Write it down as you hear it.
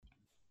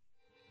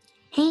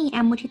Hey,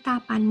 I'm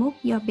Mutita Panmuk,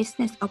 your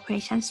business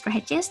operations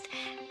strategist.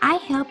 I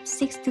help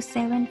 6 to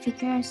 7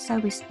 figure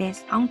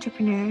service-based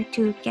entrepreneur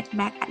to get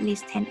back at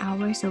least 10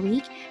 hours a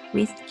week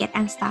with Get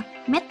Unstuck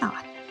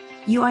method.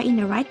 You are in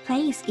the right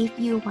place if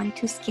you want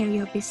to scale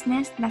your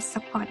business that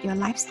support your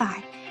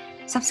lifestyle.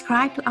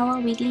 Subscribe to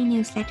our weekly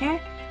newsletter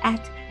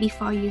at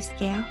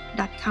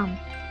beforeyouscale.com.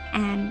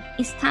 And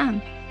it's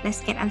time.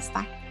 Let's get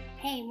unstuck.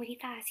 Hey,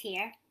 Mutita is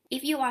here.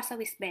 If you are a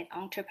service-based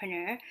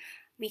entrepreneur,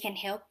 we can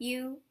help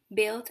you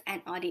build an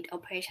audit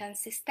operation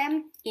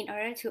system in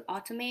order to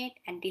automate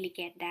and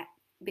delegate that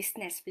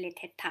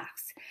business-related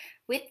tasks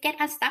with Get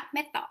Unstuck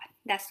method.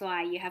 That's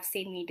why you have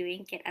seen me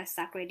doing Get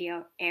Unstuck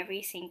Radio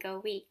every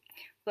single week.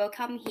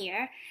 Welcome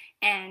here.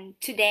 And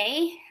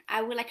today,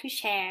 I would like to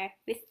share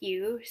with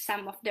you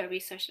some of the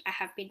research I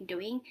have been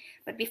doing.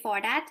 But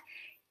before that,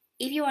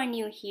 if you are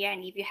new here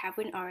and if you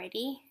haven't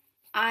already,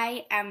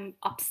 I am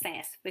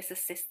obsessed with the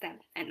system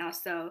and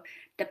also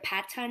the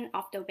pattern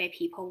of the way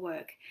people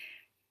work.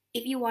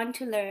 If you want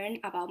to learn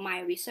about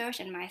my research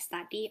and my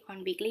study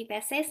on weekly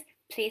basis,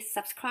 please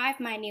subscribe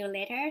my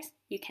newsletters.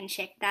 You can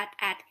check that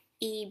at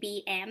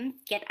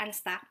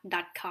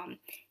ebmgetunstuck.com.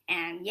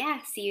 And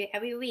yeah, see you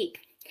every week.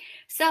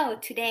 So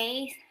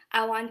today,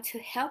 I want to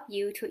help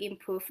you to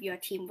improve your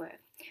teamwork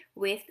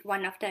with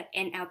one of the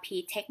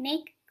NLP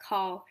technique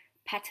called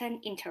pattern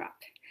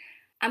interrupt.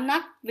 I'm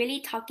not really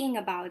talking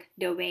about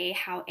the way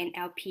how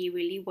NLP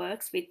really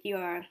works with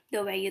the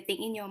way you think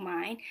in your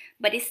mind,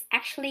 but it's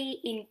actually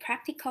in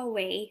practical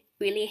way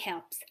really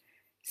helps.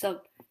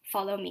 So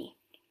follow me.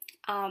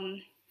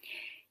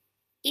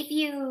 If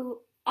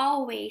you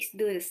always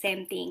do the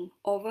same thing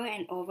over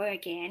and over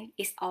again,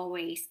 it's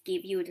always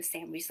give you the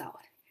same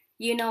result.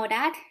 You know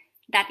that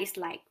is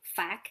like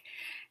fact,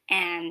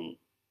 and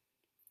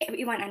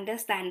everyone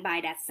understand by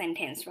that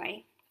sentence,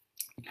 right?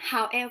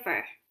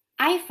 However,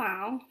 I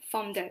found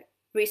from the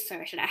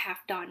research that I have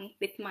done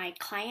with my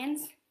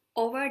clients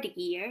over the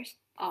years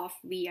of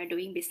we are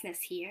doing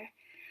business here,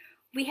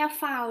 we have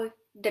found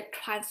the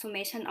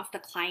transformation of the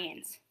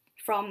clients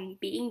from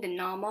being the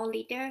normal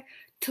leader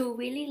to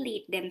really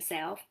lead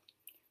themselves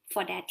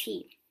for their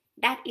team.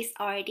 That is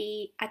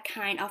already a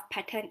kind of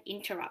pattern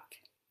interrupt.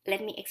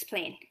 Let me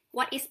explain.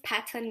 What is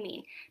pattern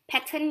mean?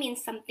 Pattern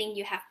means something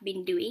you have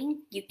been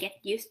doing, you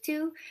get used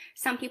to.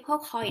 Some people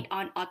call it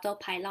on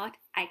autopilot,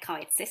 I call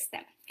it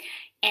system.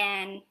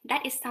 And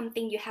that is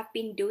something you have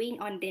been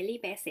doing on daily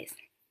basis.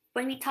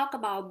 When we talk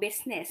about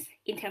business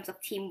in terms of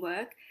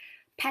teamwork,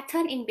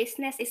 pattern in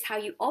business is how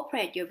you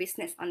operate your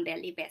business on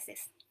daily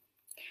basis.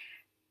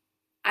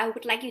 I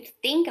would like you to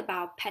think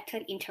about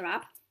pattern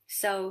interrupt.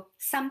 So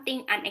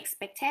something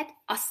unexpected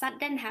or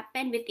sudden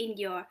happen within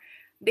your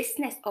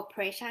business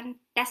operation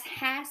that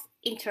has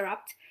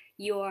interrupt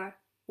your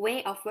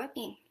way of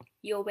working,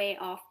 your way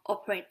of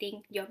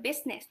operating your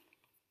business,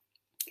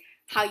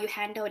 how you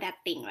handle that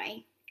thing,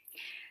 right?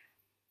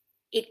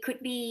 It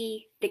could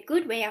be the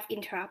good way of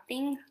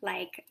interrupting,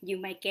 like you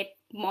might get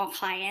more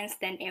clients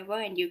than ever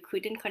and you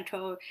couldn't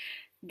control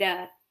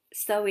the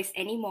service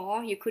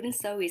anymore. You couldn't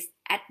service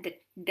at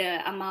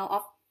the amount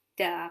of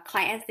the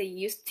clients they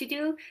used to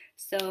do.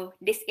 So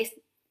this is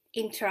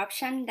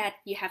interruption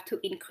that you have to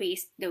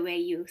increase the way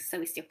you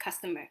service your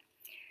customer.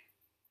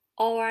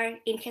 Or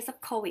in case of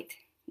COVID,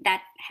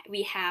 that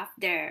we have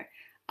the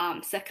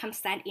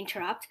circumstance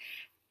interrupt,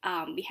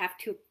 we have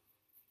to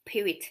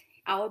pivot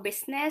our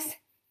business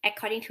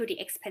according to the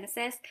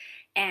expenses,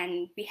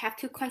 and we have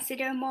to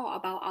consider more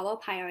about our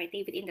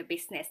priority within the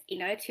business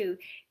in order to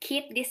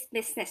keep this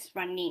business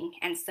running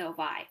and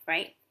survive,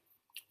 right?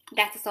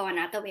 That's also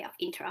another way of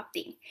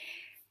interrupting.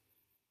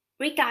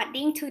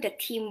 Regarding to the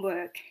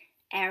teamwork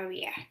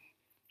area,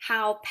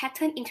 how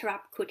pattern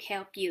interrupt could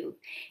help you.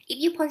 If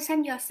you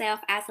position yourself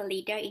as a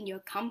leader in your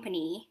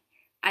company,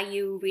 are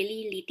you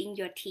really leading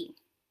your team?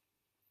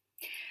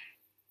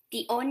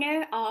 The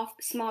owner of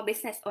small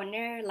business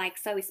owner, like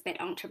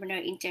service-based entrepreneur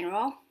in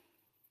general,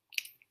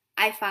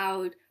 I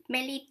found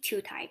mainly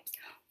two types.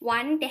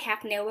 One, they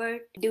have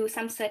never do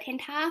some certain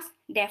tasks,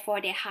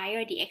 therefore they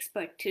hire the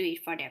expert to do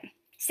it for them.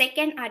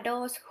 Second are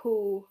those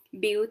who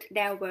build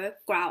their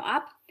work ground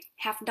up,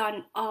 have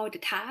done all the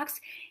tasks,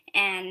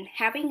 and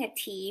having a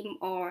team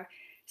or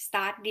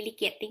start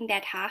delegating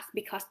their tasks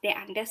because they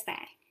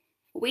understand.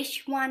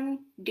 Which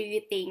one do you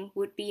think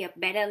would be a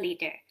better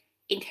leader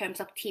in terms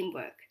of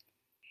teamwork?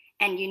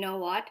 And you know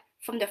what?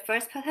 From the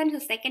first person to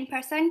second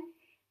person,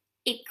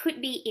 it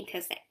could be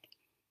intersect.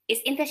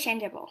 It's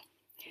interchangeable.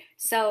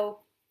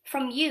 So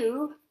from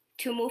you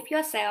to move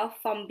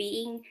yourself from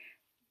being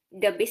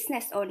the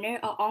business owner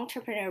or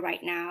entrepreneur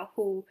right now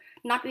who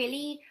not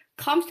really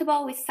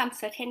comfortable with some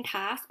certain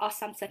task or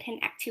some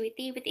certain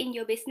activity within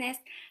your business,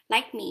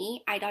 like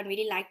me, I don't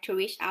really like to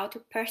reach out to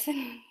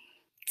person.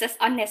 Just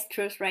honest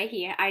truth right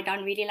here. I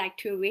don't really like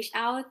to reach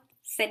out,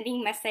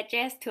 sending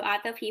messages to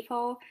other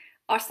people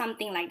or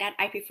something like that.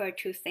 I prefer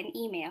to send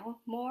email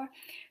more.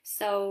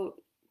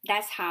 So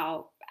that's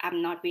how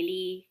I'm not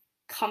really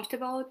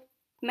comfortable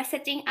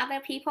messaging other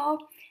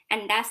people.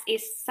 And that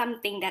is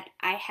something that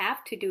I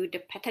have to do the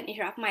pattern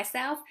interrupt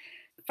myself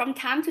from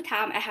time to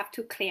time, I have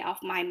to clear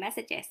off my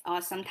messages,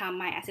 or sometimes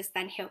my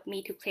assistant help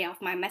me to clear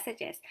off my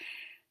messages.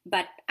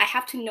 But I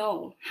have to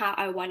know how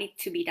I want it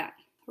to be done,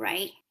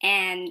 right?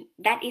 And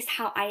that is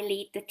how I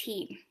lead the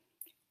team.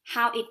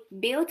 How it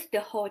builds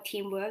the whole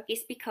teamwork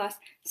is because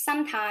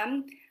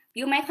sometimes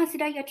you might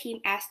consider your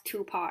team as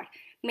two parts.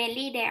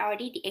 Mainly, they're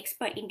already the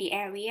expert in the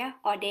area,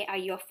 or they are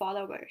your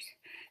followers.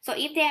 So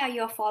if they are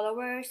your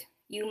followers,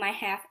 you might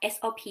have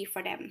SOP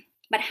for them.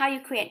 But how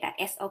you create that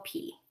SOP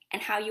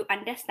and how you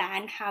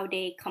understand how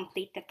they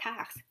complete the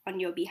tasks on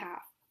your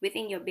behalf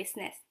within your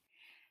business,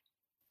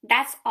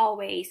 that's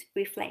always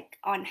reflect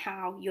on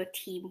how your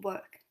team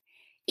work.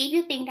 If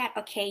you think that,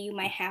 okay, you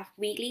might have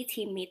weekly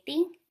team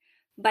meeting,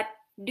 but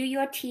do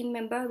your team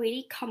member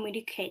really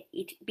communicate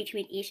it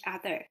between each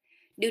other?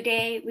 Do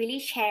they really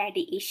share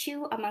the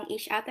issue among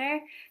each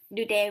other?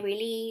 Do they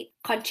really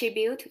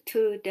contribute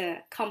to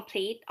the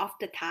complete of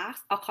the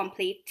task, or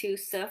complete to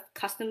serve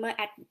customer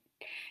at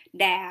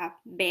their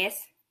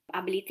best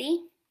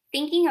ability?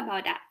 Thinking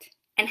about that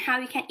and how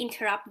you can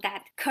interrupt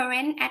that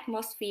current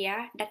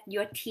atmosphere that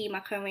your team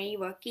are currently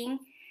working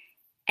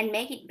and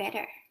make it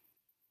better.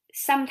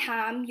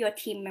 Sometimes your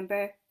team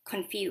member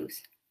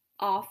confused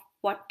of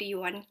what do you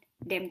want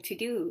them to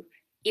do,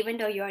 even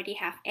though you already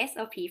have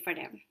SOP for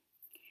them.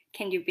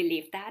 Can you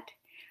believe that?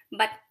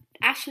 But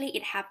actually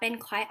it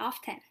happens quite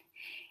often.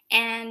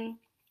 And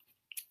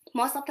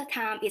most of the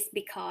time it's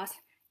because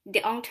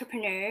the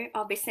entrepreneur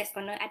or business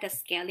owner at the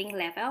scaling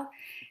level,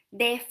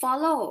 they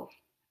follow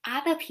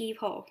other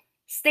people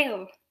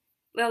still.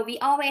 Well, we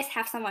always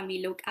have someone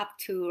we look up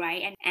to,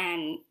 right?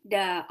 And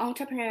the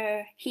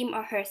entrepreneur, him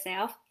or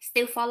herself,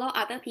 still follow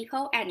other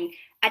people and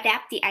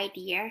adapt the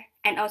idea,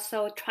 and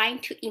also trying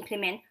to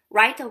implement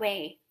right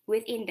away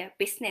within the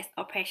business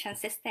operation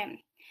system.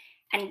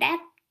 And that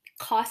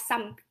caused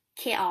some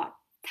chaos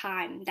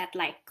time, that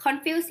like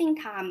confusing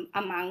time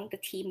among the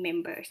team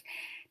members.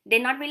 They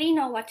not really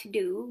know what to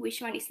do,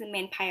 which one is the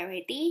main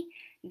priority,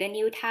 the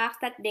new task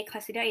that they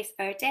consider is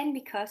urgent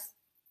because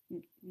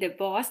the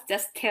boss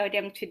just tell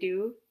them to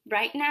do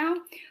right now,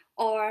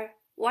 or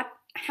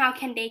how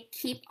can they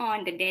keep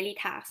on the daily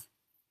tasks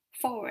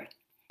forward.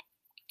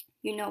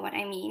 You know what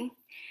I mean?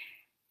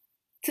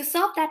 To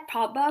solve that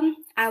problem,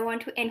 I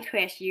want to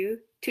encourage you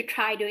to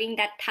try doing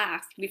that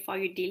task before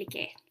you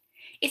delegate.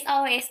 It's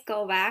always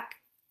go back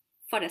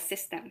for the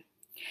system.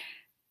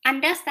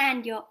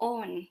 Understand your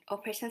own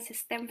operation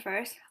system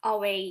first,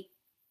 always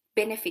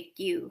benefit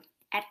you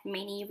at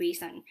many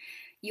reasons.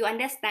 You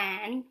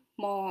understand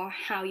more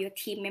how your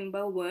team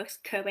member works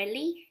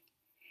currently.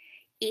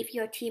 If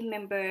your team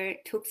member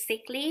took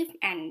sick leave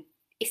and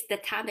it's the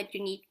time that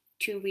you need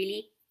to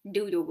really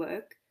do the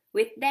work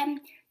with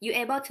them, you're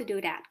able to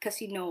do that because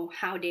you know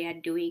how they are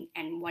doing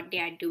and what they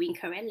are doing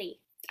currently.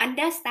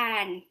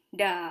 Understand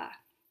the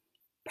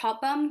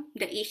problem,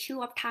 the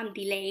issue of time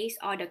delays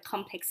or the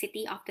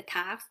complexity of the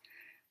task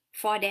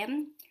for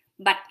them,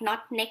 but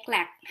not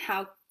neglect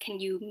how can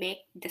you make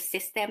the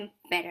system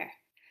better.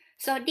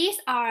 So these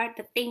are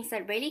the things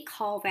that really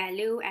call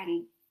value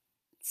and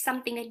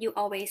something that you're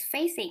always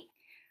facing,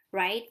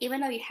 right?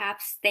 Even though you have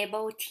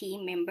stable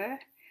team member,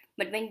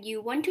 but when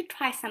you want to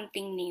try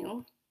something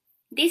new,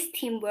 this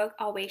teamwork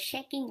always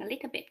shaking a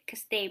little bit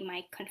because they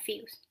might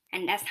confuse.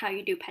 And that's how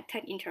you do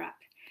pattern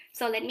interrupt.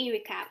 So let me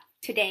recap.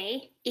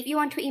 Today, if you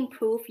want to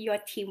improve your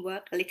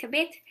teamwork a little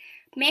bit,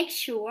 make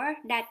sure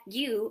that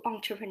you,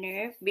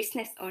 entrepreneur,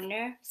 business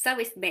owner,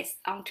 service-based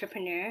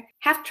entrepreneur,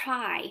 have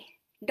tried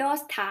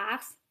those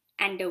tasks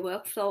and the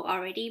workflow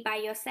already by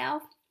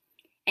yourself,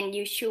 and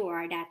you're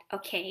sure that,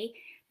 okay,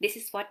 this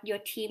is what your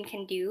team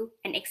can do,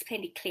 and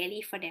explain it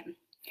clearly for them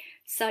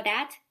so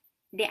that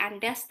they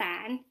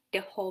understand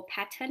the whole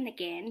pattern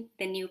again,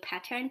 the new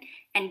pattern,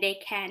 and they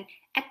can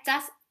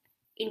adjust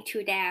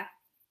into their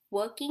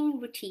working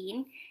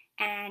routine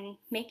and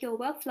make your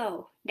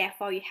workflow.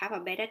 Therefore, you have a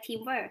better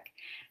teamwork.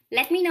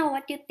 Let me know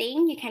what you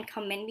think. You can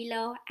comment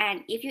below.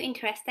 And if you're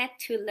interested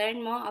to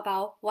learn more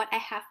about what I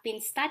have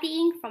been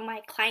studying from my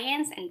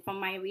clients and from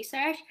my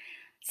research,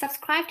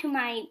 subscribe to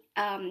my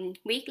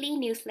weekly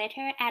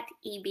newsletter at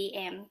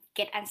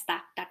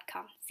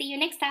ebmgetunstuck.com. See you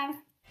next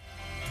time.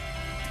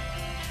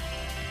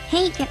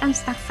 Hey Get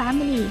Unstuck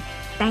family!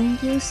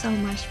 Thank you so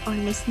much for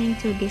listening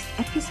to this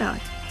episode.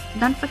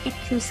 Don't forget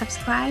to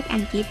subscribe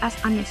and give us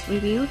honest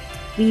review.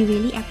 We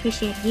really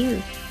appreciate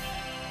you.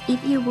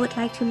 If you would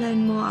like to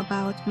learn more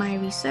about my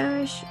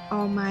research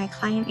or my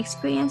client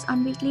experience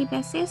on weekly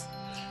basis,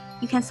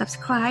 you can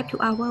subscribe to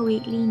our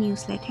weekly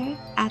newsletter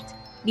at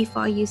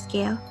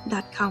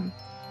beforeyouscale.com.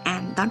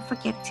 And don't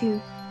forget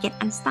to get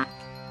unstuck.